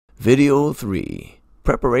Video 3.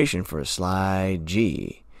 Preparation for slide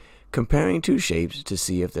G. Comparing two shapes to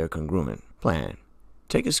see if they're congruent. Plan.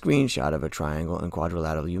 Take a screenshot of a triangle and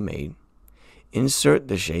quadrilateral you made. Insert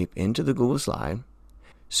the shape into the Google slide.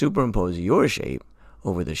 Superimpose your shape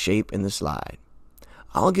over the shape in the slide.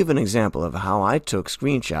 I'll give an example of how I took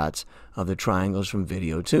screenshots of the triangles from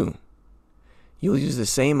video 2. You'll use the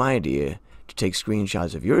same idea to take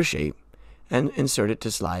screenshots of your shape and insert it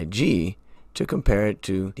to slide G to compare it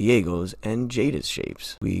to Diego's and Jada's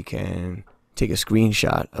shapes. We can take a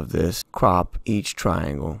screenshot of this, crop each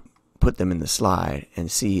triangle, put them in the slide,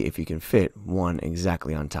 and see if you can fit one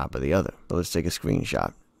exactly on top of the other. So let's take a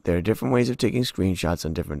screenshot. There are different ways of taking screenshots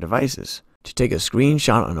on different devices. To take a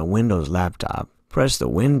screenshot on a Windows laptop, press the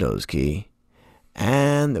Windows key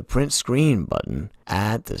and the print screen button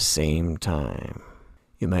at the same time.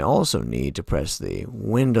 You may also need to press the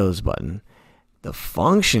Windows button, the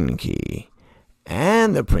function key,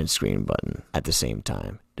 and the print screen button at the same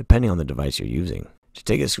time, depending on the device you're using. To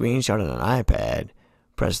take a screenshot on an iPad,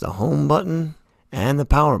 press the home button and the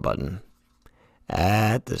power button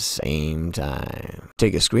at the same time.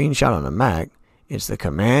 Take a screenshot on a Mac, it's the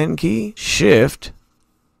command key, Shift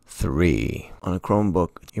 3. On a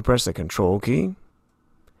Chromebook, you press the control key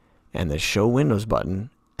and the show Windows button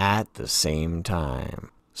at the same time.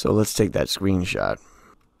 So let's take that screenshot.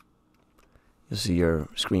 You'll see your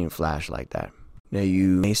screen flash like that. Now you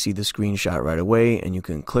may see the screenshot right away, and you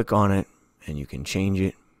can click on it and you can change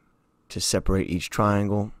it to separate each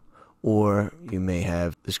triangle, or you may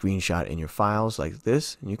have the screenshot in your files like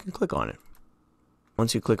this and you can click on it.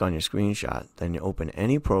 Once you click on your screenshot, then you open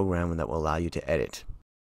any program that will allow you to edit.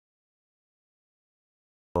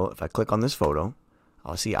 So if I click on this photo,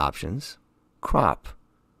 I'll see options. Crop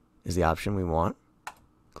is the option we want.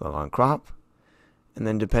 Click on crop, and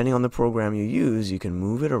then depending on the program you use, you can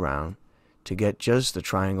move it around to get just the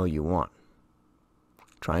triangle you want.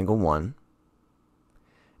 Triangle 1.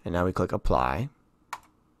 And now we click apply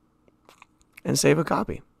and save a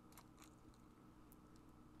copy.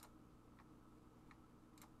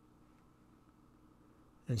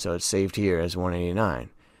 And so it's saved here as 189.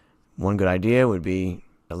 One good idea would be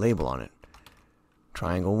a label on it.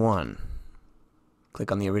 Triangle 1.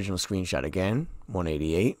 Click on the original screenshot again,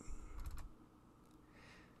 188.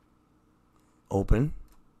 Open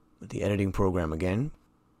with the editing program again.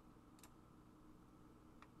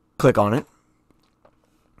 Click on it.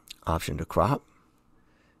 Option to crop.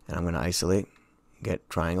 And I'm going to isolate, get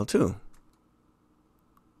triangle 2.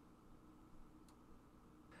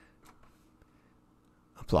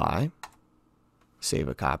 Apply. Save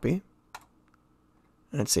a copy.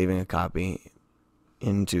 And it's saving a copy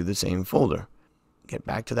into the same folder. Get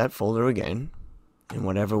back to that folder again in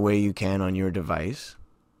whatever way you can on your device.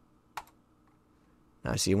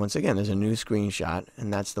 Now see, once again, there's a new screenshot,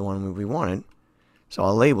 and that's the one we wanted. So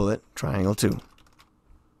I'll label it triangle 2.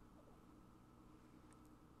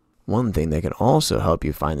 One thing that can also help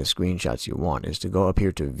you find the screenshots you want is to go up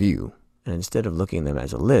here to View, and instead of looking at them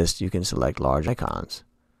as a list, you can select large icons.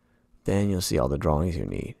 Then you'll see all the drawings you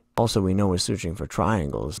need. Also, we know we're searching for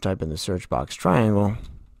triangles. Type in the search box triangle,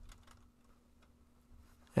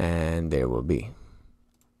 and there will be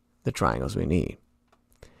the triangles we need.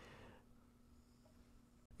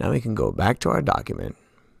 Now we can go back to our document,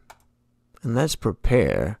 and let's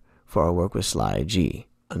prepare for our work with slide G.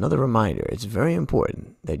 Another reminder, it's very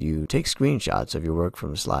important that you take screenshots of your work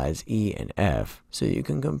from slides E and F so you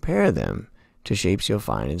can compare them to shapes you'll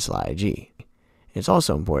find in slide G. It's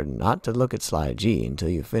also important not to look at slide G until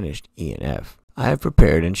you've finished E and F. I have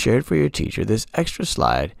prepared and shared for your teacher this extra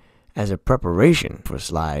slide as a preparation for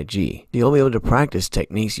slide G. You'll be able to practice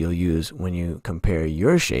techniques you'll use when you compare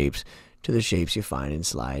your shapes to the shapes you find in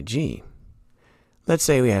slide G. Let's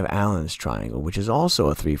say we have Alan's triangle, which is also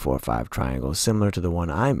a 3, 4, 5 triangle similar to the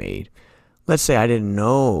one I made. Let's say I didn't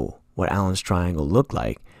know what Alan's triangle looked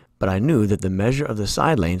like, but I knew that the measure of the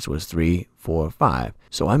side lengths was 3, 4, 5.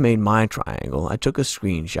 So I made my triangle. I took a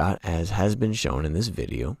screenshot as has been shown in this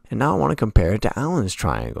video, and now I want to compare it to Alan's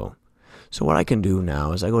triangle. So what I can do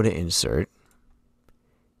now is I go to Insert,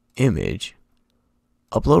 Image,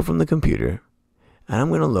 Upload from the computer, and I'm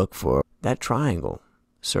going to look for that triangle.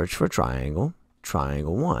 Search for triangle,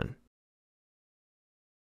 triangle 1.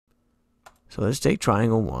 So let's take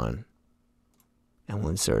triangle 1 and we'll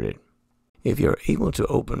insert it. If you're able to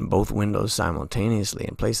open both windows simultaneously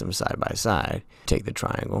and place them side by side, take the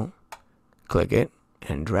triangle, click it,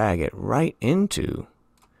 and drag it right into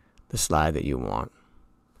the slide that you want.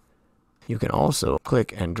 You can also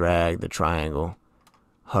click and drag the triangle,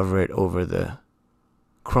 hover it over the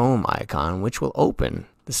Chrome icon, which will open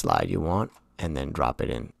the slide you want, and then drop it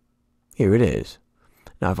in. Here it is.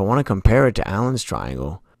 Now if I want to compare it to Alan's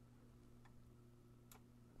triangle,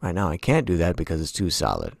 right now I can't do that because it's too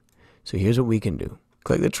solid. So here's what we can do.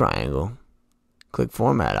 Click the triangle, click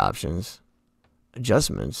Format Options,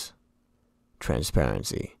 Adjustments,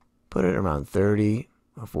 Transparency. Put it around 30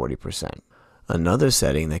 or 40%. Another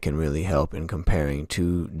setting that can really help in comparing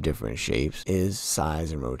two different shapes is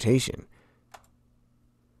size and rotation.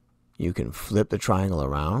 You can flip the triangle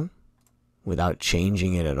around without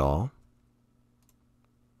changing it at all.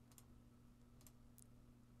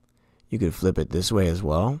 You could flip it this way as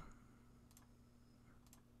well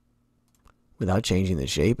without changing the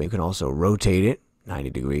shape. You can also rotate it 90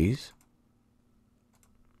 degrees.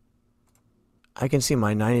 I can see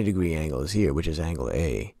my 90-degree angle is here, which is angle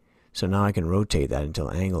A. So now I can rotate that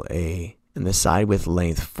until angle A, and the side with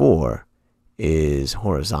length 4 is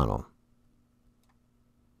horizontal.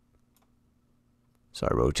 So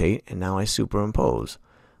I rotate, and now I superimpose.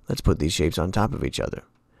 Let's put these shapes on top of each other.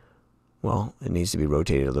 Well, it needs to be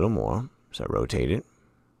rotated a little more, so I rotate it.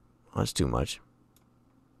 Oh, that's too much.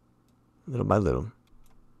 Little by little.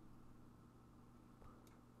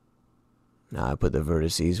 Now I put the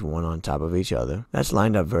vertices one on top of each other. That's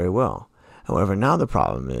lined up very well. However, now the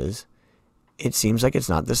problem is, it seems like it's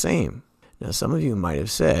not the same. Now some of you might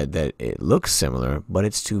have said that it looks similar, but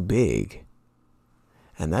it's too big.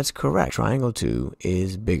 And that's correct. Triangle 2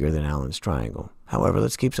 is bigger than Alan's triangle. However,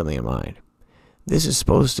 let's keep something in mind. This is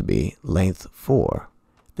supposed to be length 4.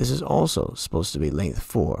 This is also supposed to be length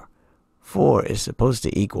 4. 4 is supposed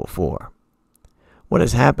to equal 4. What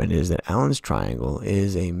has happened is that Alan's triangle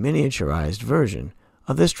is a miniaturized version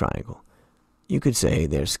of this triangle. You could say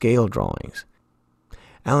they're scale drawings.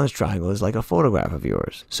 Alan's triangle is like a photograph of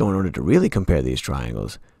yours. So in order to really compare these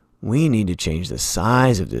triangles, we need to change the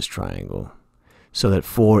size of this triangle so that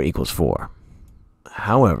 4 equals 4.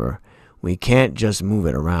 However, we can't just move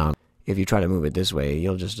it around. If you try to move it this way,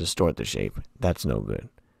 you'll just distort the shape. That's no good.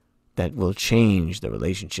 That will change the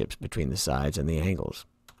relationships between the sides and the angles.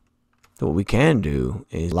 So what we can do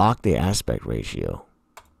is lock the aspect ratio,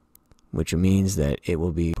 which means that it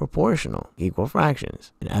will be proportional, equal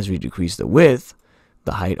fractions. And as we decrease the width,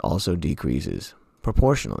 the height also decreases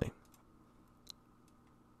proportionally.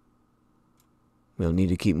 We'll need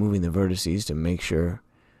to keep moving the vertices to make sure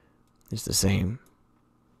it's the same.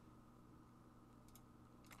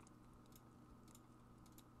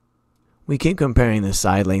 We keep comparing the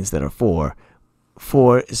side lengths that are 4.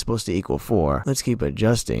 4 is supposed to equal 4. Let's keep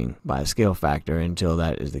adjusting by a scale factor until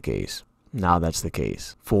that is the case. Now that's the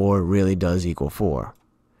case. 4 really does equal 4.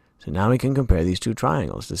 So now we can compare these two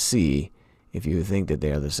triangles to see if you think that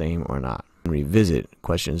they are the same or not. Revisit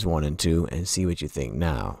questions 1 and 2 and see what you think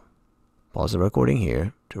now. Pause the recording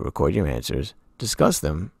here to record your answers, discuss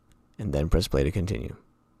them, and then press play to continue.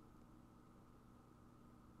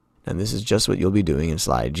 And this is just what you'll be doing in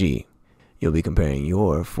slide G. You'll be comparing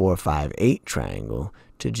your 4, 5, 8 triangle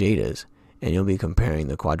to Jada's, and you'll be comparing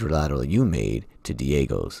the quadrilateral you made to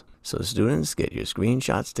Diego's. So students, get your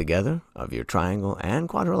screenshots together of your triangle and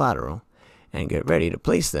quadrilateral and get ready to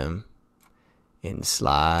place them in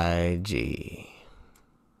slide G.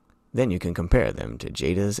 Then you can compare them to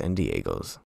Jada's and Diego's.